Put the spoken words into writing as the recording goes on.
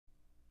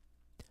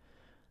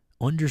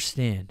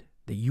Understand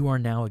that you are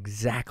now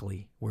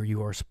exactly where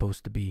you are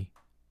supposed to be.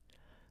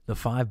 The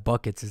 5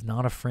 buckets is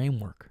not a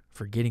framework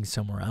for getting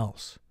somewhere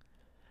else.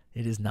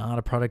 It is not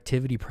a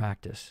productivity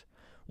practice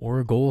or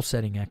a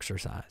goal-setting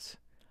exercise.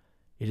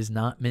 It is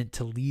not meant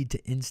to lead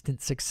to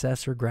instant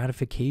success or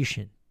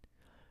gratification.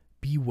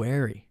 Be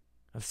wary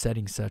of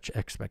setting such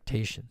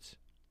expectations.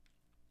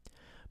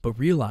 But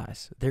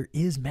realize there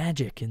is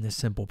magic in this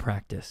simple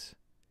practice.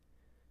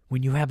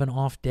 When you have an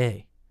off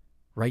day,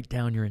 write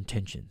down your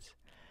intentions.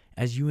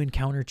 As you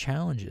encounter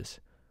challenges,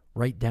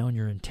 write down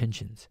your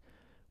intentions.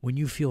 When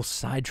you feel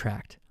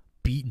sidetracked,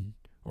 beaten,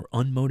 or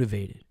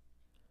unmotivated,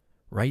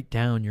 write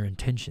down your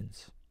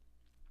intentions.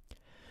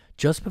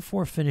 Just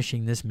before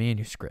finishing this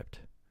manuscript,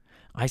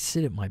 I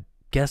sit at my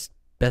guest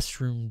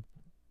bedroom.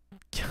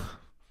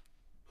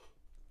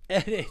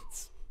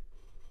 Edits.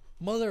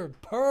 Mother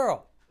of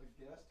pearl.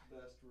 The guest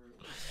best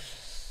room.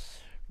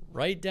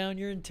 Write down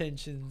your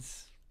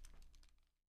intentions.